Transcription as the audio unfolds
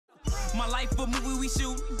My life a movie we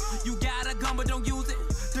shoot. You got a gun but don't use it.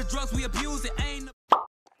 The drugs we abuse it ain't.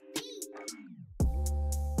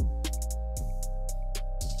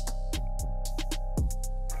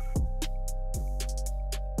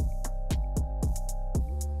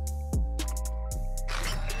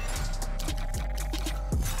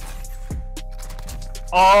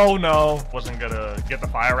 Oh no, wasn't gonna get the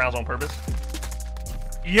fire rounds on purpose.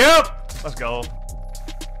 Yep, let's go.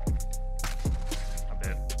 I'm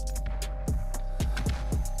dead.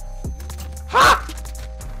 Ha!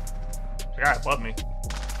 The guy above me.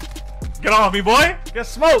 Get off me, boy. Get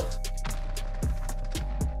smoked.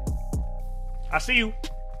 I see you.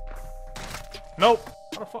 Nope.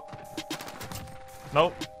 How the fuck?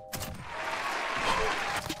 Nope.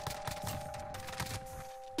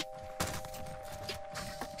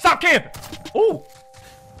 Stop camping! Ooh!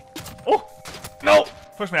 Oh! No!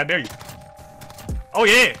 Push me, I dare you. Oh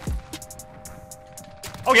yeah!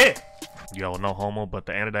 Oh yeah! Yo, no homo, but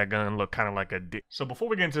the end of that gun looked kind of like a dick. So before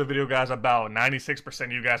we get into the video, guys, about 96%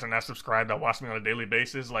 of you guys are not subscribed that watch me on a daily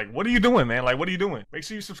basis. Like, what are you doing, man? Like, what are you doing? Make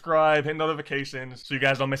sure you subscribe, hit notifications, so you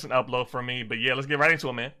guys don't miss an upload from me. But yeah, let's get right into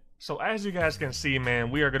it, man. So as you guys can see,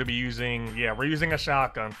 man, we are going to be using, we're using a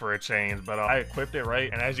shotgun for a change, but I equipped it,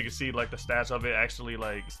 right? And as you can see, like, the stats of it actually,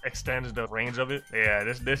 like, extends the range of it. Yeah,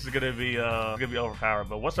 this is going to be overpowered.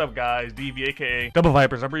 But what's up, guys? DV, aka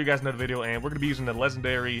Doublevipers. I bring you guys another video, and we're going to be using the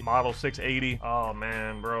legendary Model 680. Oh,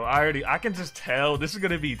 man, bro. I can just tell this is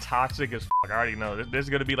going to be toxic as fuck. I already know. This is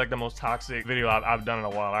going to be, like, the most toxic video I've done in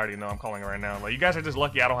a while. I already know. I'm calling it right now. Like, you guys are just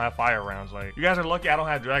lucky I don't have fire rounds. Like, you guys are lucky I don't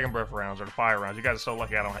have Dragon Breath rounds or the fire rounds. You guys are so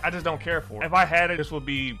lucky I just don't care for it. If I had it, this would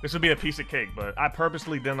be a piece of cake, but I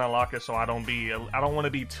purposely didn't unlock it so I don't want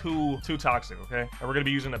to be too toxic, okay? And we're gonna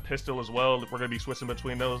be using a pistol as well. We're gonna be switching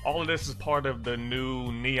between those. All of this is part of the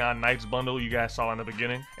new Neon Knights bundle you guys saw in the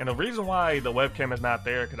beginning. And the reason why the webcam is not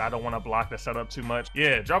there because I don't want to block the setup too much.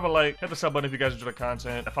 Yeah, drop a like, hit the sub button if you guys enjoy the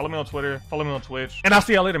content. Follow me on Twitter, follow me on Twitch, and I'll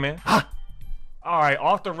see y'all later, man. Alright,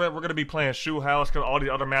 off the rip, we're going to be playing Shoe House because all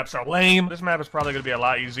the other maps are lame. This map is probably going to be a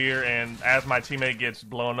lot easier, and as my teammate gets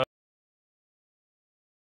blown up,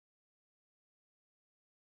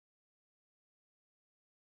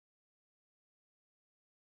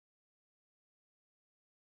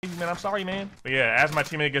 man, I'm sorry, man. But yeah, as my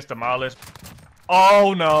teammate gets demolished.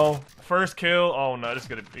 Oh no. First kill. Oh no, this is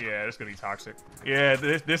gonna be toxic. Yeah,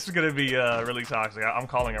 this is gonna be really toxic. I'm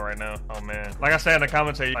calling it right now. Oh man. Like I said in the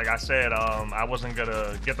commentary, like I said, I wasn't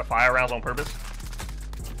gonna get the fire rounds on purpose.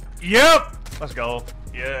 Yep! Let's go.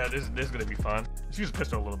 Yeah, this is gonna be fun. Let's use a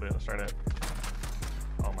pistol a little bit. Let's try that.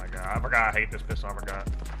 Oh my god. I forgot I hate this pistol, I forgot.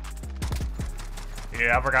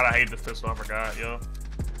 Yeah, I forgot I hate this pistol, I forgot, yo.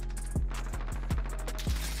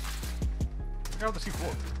 Check out the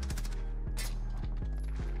C4.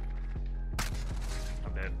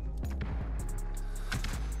 I'm dead.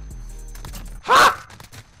 Ha!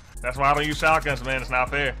 That's why I don't use shotguns, man. It's not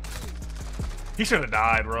fair. He should have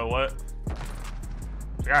died, bro. What?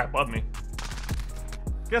 The guy above me.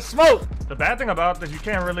 Get smoked! The bad thing about this, you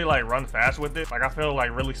can't really, like, run fast with it. Like, I feel, like,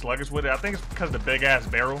 really sluggish with it. I think it's because of the big-ass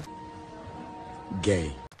barrel.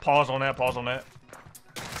 Gay. Pause on that, pause on that.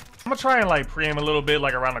 I'm gonna try and like pre-aim a little bit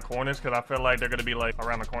like around the corners because I feel like they're gonna be like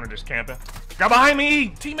around the corner just camping. Got behind me!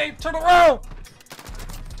 Teammate, turn around!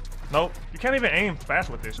 Nope. You can't even aim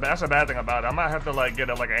fast with this. That's a bad thing about it. I might have to like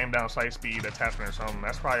get a, like an aim down sight speed attachment or something.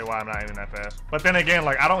 That's probably why I'm not aiming that fast. But then again,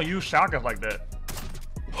 like I don't use shotguns like that.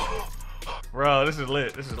 Bro, this is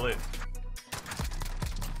lit. This is lit.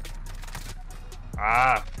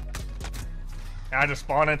 Ah. And I just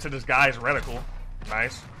spawned into this guy's reticle.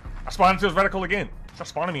 Nice. I spawned into his reticle again. Stop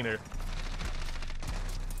spawning me there.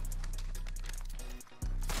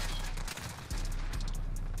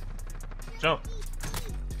 Jump.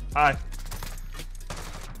 Hi.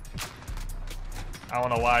 I don't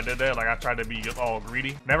know why I did that. Like I tried to be all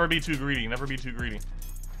greedy. Never be too greedy. Never be too greedy.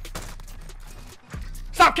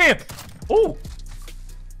 Stop camping! Ooh!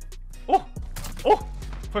 Ooh! Ooh!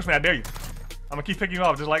 Push me, I dare you. I'm gonna keep picking you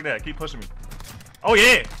off just like that. Keep pushing me. Oh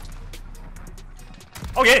yeah!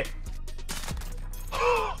 Oh yeah!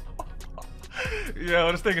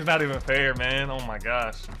 Yo, this thing is not even fair, man. Oh my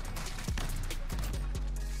gosh.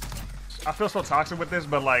 I feel so toxic with this,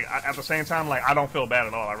 but like at the same time, like I don't feel bad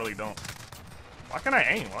at all. I really don't. Why can't I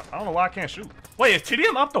aim? I don't know why I can't shoot. Wait, is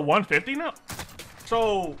TDM up to 150 now?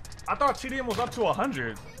 So I thought TDM was up to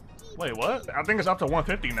 100. Wait, what? I think it's up to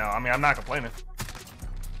 150 now. I mean, I'm not complaining.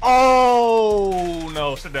 Oh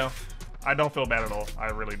no, sit down. I don't feel bad at all.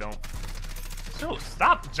 I really don't. Still,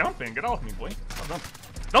 stop jumping. Get off me, boy. Stop jumping.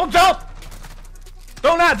 Don't jump!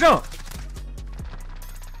 Don't not jump!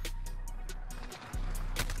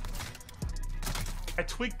 I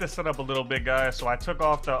tweaked the setup a little bit, guys. So I took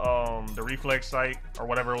off the reflex sight or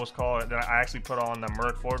whatever it was called. Then I actually put on the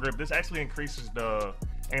Merc foregrip. This actually increases the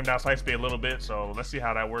aim down sight speed a little bit. So let's see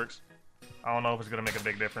how that works. I don't know if it's gonna make a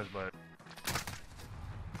big difference, but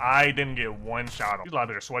I didn't get one shot on. These lives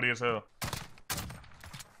are sweaty as hell.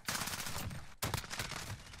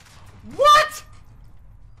 What?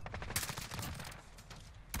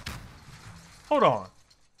 Hold on.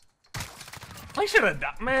 I should have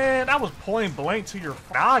died. Man, that was point blank to your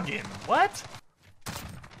noggin. What?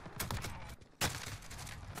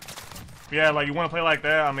 Yeah, like you want to play like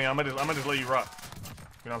that? I mean, I'm gonna just let you rock.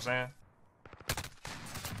 You know what I'm saying?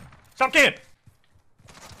 Stop, kid.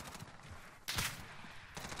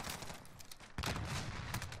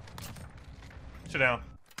 Sit down,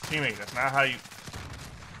 teammate. That's not how you.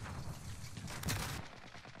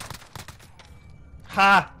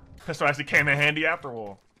 Ha! Pistol actually came in handy after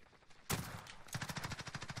all.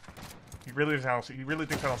 He really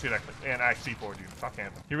thinks I don't see that, and I C4'd you. Fuck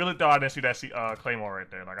him. He really thought I didn't see that Claymore right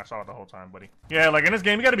there. Like I saw it the whole time, buddy. Yeah, like in this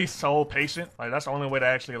game, you gotta be so patient. Like that's the only way to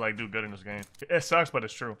actually like do good in this game. It sucks, but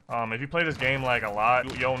it's true. If you play this game like a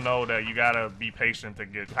lot, you'll know that you gotta be patient to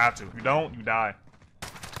have to. If you don't, you die.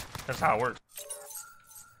 That's how it works.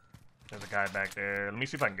 There's a guy back there. Let me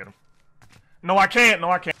see if I can get him. No, I can't.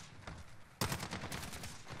 No, I can't.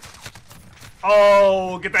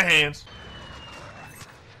 Oh, get the hands.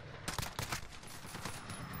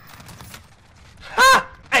 Ha!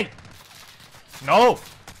 Hey! No!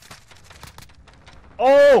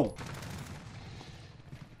 Oh!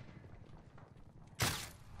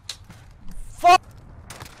 Fuck!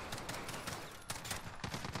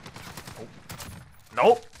 Oh.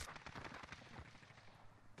 Nope.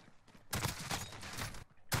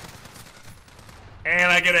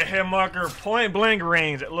 And I get a hit marker, point blank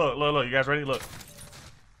range. Look, look, look. You guys ready? Look.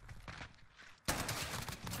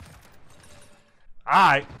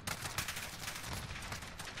 Alright.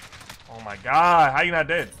 Oh my god. How you not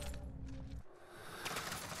dead?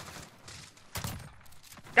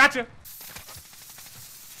 Gotcha.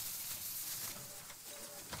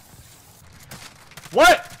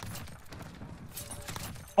 What?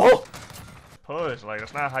 Oh! Push. Like,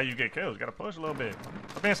 that's not how you get kills. You gotta push a little bit.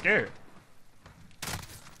 I'm being scared.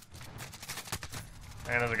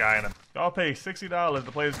 And there's a guy in it. Y'all pay $60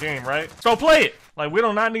 to play this game, right? So play it! Like, we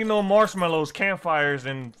do not need no marshmallows, campfires,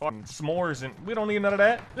 and fucking s'mores, and we don't need none of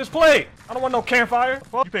that. Just play it! I don't want no campfire.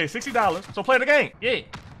 Fuck. You pay $60, so play the game. Yeah.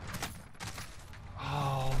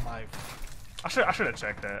 Oh my... I should have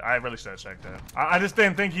checked that. I really should have checked that. I just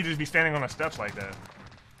didn't think he'd just be standing on the steps like that.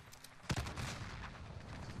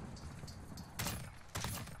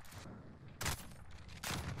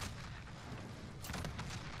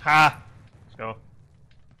 Ha! Let's go.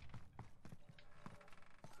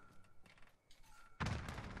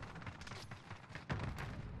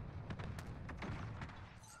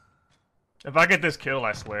 If I get this kill,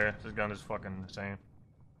 I swear, this gun is fucking insane.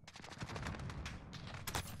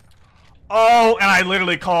 Oh, and I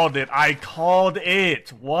literally called it. I called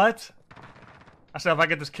it. What? I said if I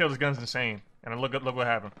get this kill, this gun's insane. And look what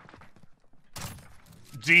happened.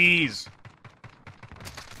 Jeez.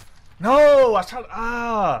 No, I tried.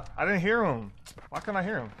 I didn't hear him. Why couldn't I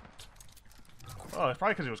hear him? Oh, it's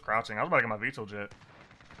probably because he was crouching. I was about to get my VTOL jet.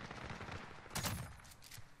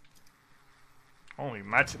 Holy,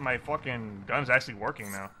 my fucking gun's actually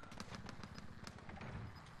working now.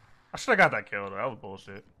 I should have got that kill though. That was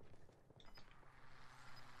bullshit.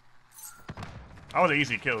 That was an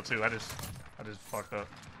easy kill too. I just fucked up.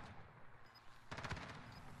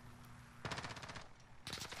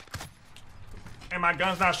 And my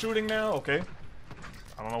gun's not shooting now? Okay.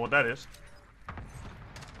 I don't know what that is.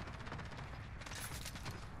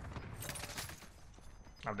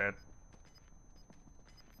 I'm dead.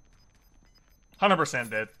 100%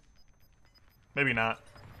 dead. Maybe not.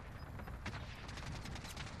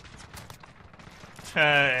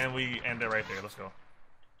 And we end it right there. Let's go.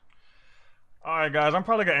 Alright guys, I'm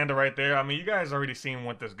probably gonna end it right there. I mean, you guys already seen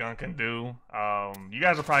what this gun can do. You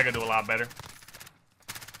guys are probably gonna do a lot better.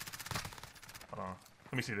 Hold on.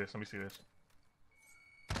 Let me see this. Let me see this.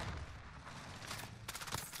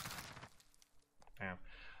 Damn.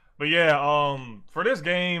 But yeah, for this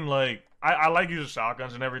game, like, I like using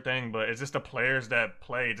shotguns and everything, but it's just the players that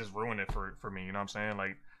play just ruin it for me, you know what I'm saying?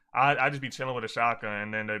 Like, I just be chilling with a shotgun,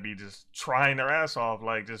 and then they'd be just trying their ass off,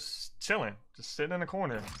 like, just chilling. Just sitting in the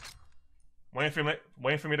corner. Waiting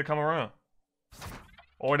for me to come around.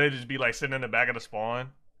 Or they just be, like, sitting in the back of the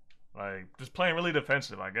spawn. Like, just playing really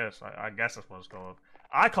defensive, I guess. I guess that's what it's called.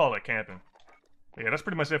 I call it camping. But yeah, that's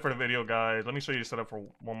pretty much it for the video, guys. Let me show you the setup for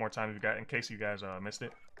one more time if you got, in case you guys missed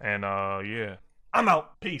it. And, yeah. I'm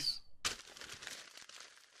out. Peace.